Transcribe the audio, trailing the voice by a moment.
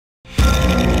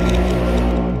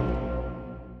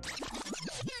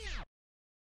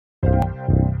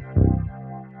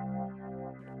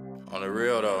On the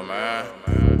real though, man.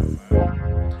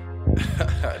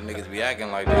 Niggas be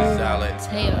acting like they solid.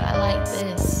 Taylor, I like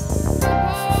this.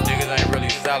 Niggas ain't really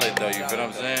solid though, you feel what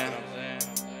I'm saying?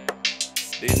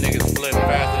 These niggas flip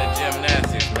faster than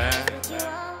gymnastics, man.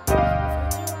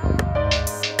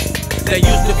 They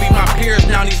used to be my peers,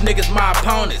 now these niggas my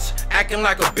opponents. Acting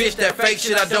like a bitch, that fake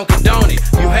shit, I don't condone it.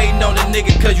 You hating on the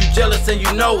nigga cause you jealous and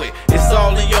you know it. It's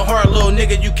all in your heart, little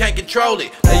nigga, you can't control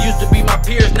it. They used to be my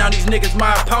peers, now these niggas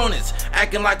my opponents.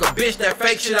 Acting like a bitch, that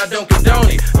fake shit, I don't condone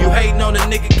it. You hating on the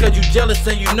nigga cause you jealous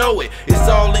and you know it. It's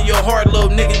all in your heart, little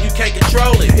nigga, you can't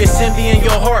control it. It's envy in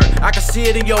your heart, I can see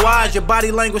it in your eyes. Your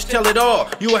body language tell it all,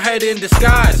 you a hater in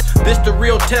disguise. This the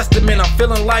real testament, I'm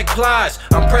feeling like Plies.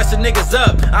 I'm pressing niggas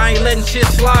up, I ain't letting shit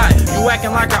slide. You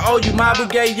acting like I owe you, my boo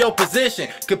gave your position.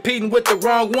 Competing with the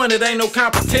wrong one, it ain't no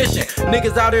competition.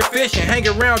 Niggas out there fishing, hang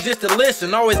around just to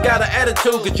listen. Always got an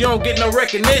attitude cause you don't get no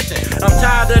recognition. I'm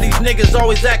tired of these niggas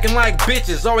always acting like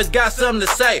bitches. Always got something to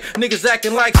say, niggas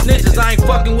acting like snitches. I ain't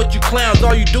fucking with you clowns,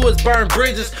 all you do is burn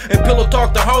bridges and pillow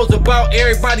talk to hoes about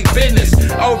everybody's business.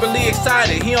 Overly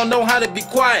excited, he don't know how to be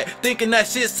quiet. Thinking that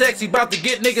shit sexy, about to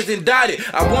get niggas indicted.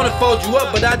 I wanna fold you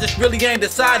up, but I just really ain't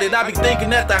decided. I be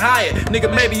thinking at the higher,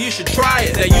 nigga, maybe you should try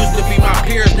it. They used to be my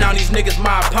peers, now these niggas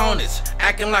my opponents.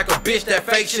 Acting like a bitch, that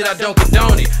fake shit, I don't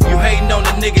condone it. You hating on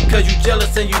the nigga cause you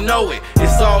jealous and you know it.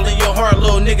 It's all in your heart,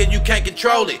 little nigga, you can't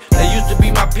control it. They used to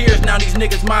be my peers, now these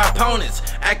niggas my opponents.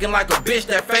 Acting like a bitch,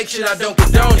 that fake shit, I don't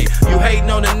condone it. You hating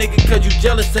on the nigga cause you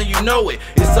jealous and you know it.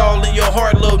 It's all in your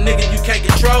heart, little nigga, you can't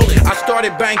control it. I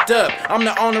started banked up, I'm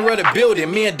the owner of the building.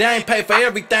 Me and Dane pay for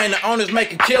everything, the owners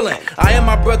make a killing. I am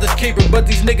my brother's keeper, but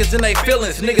these niggas in they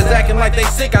feelings. Niggas acting like they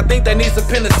sick, I think they need some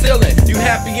penicillin. You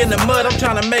happy in the mud, I'm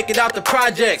trying to make it out the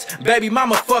projects. Baby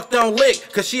mama fucked on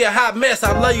lick, cause she a hot mess.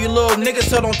 I love you little nigga,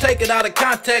 so don't take it out of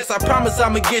context. I promise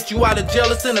I'ma get you out of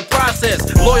jealous in the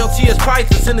process. Loyalty is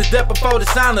priceless in his death before the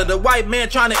signer. The white man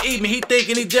trying to eat me, he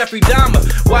thinking he Jeffrey Dahmer.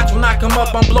 Watch when I come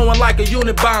up, I'm blowing like a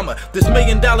unit bomber. This $1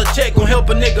 million check gon' help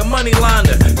a nigga money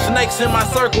launder. Snakes in my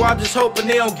circle, I'm just hoping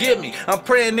they don't get me. I'm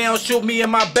praying they don't shoot me in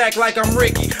my back like I'm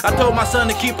Ricky. I told my son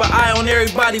to keep an eye on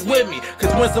everybody with me,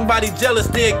 cause when somebody jealous,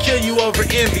 they'll kill you over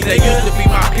envy. They used to be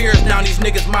my peers, now these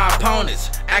niggas my opponents.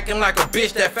 Acting like a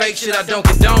bitch, that fake shit, I don't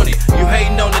condone it. You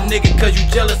hating on the nigga cause you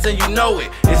jealous and you know it.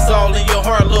 It's all in your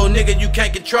heart, little nigga, you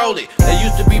can't control it. They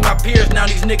used to be my peers, now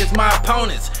these niggas my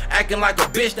opponents. Acting like a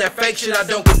bitch, that fake shit, I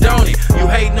don't condone it. You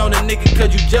hating on the nigga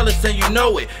cause you jealous and you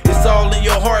know it. It's all in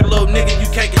your heart, little nigga,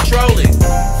 you can't control it.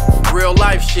 Real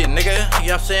life shit, nigga. You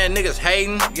know what I'm saying? Niggas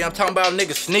hating. You know what I'm talking about?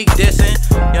 Niggas sneak dissing.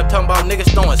 You know what I'm talking about?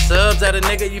 Niggas throwing subs at a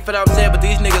nigga. You feel what I'm saying? But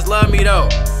these niggas love me though. You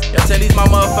know what I'm saying? These my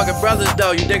motherfucking brothers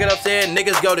though. You dig what I'm saying?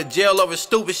 Niggas go to jail over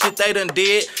stupid shit they done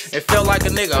did and felt like a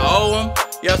nigga owe them.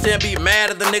 You know what I'm saying? Be mad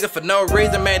at the nigga for no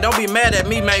reason, man. Don't be mad at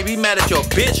me, man. Be mad at your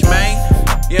bitch, man.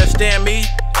 You understand me?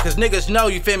 Cause niggas know,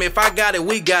 you feel me? If I got it,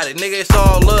 we got it. Nigga, it's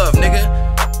all love, nigga.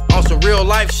 On some real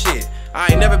life shit. I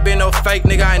ain't never been no fake,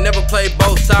 nigga. I ain't never played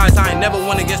both sides. I ain't never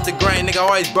went against the grain, nigga. I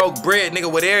always broke bread,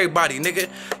 nigga, with everybody, nigga. You know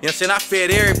what I'm saying? I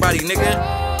fed everybody, nigga.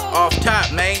 Off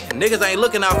top, man. Niggas ain't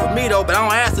looking out for me, though, but I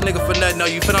don't ask the nigga for nothing, though.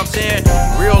 You feel what I'm saying?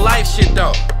 Real life shit,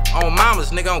 though. On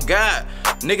mamas, nigga, on God.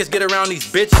 Niggas get around these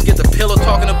bitches, get the pillow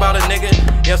talking about a nigga. You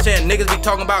know what I'm saying? Niggas be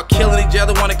talking about killing each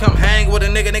other, wanna come hang with a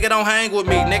nigga. Nigga, don't hang with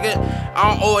me, nigga.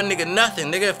 I don't owe a nigga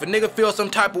nothing, nigga. If a nigga feel some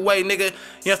type of way, nigga, you know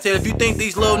what I'm saying? If you think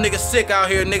these little niggas sick out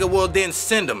here, nigga, well then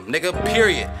send them, nigga,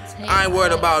 period. I ain't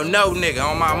worried about no nigga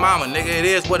on my mama, nigga. It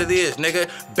is what it is, nigga.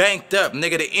 Banked up,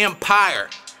 nigga, the empire.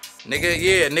 Nigga,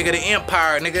 yeah, nigga, the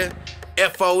empire, nigga.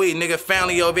 FOE, nigga,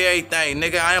 family over everything,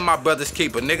 nigga. I am my brother's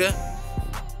keeper, nigga.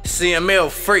 CML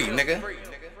free, nigga.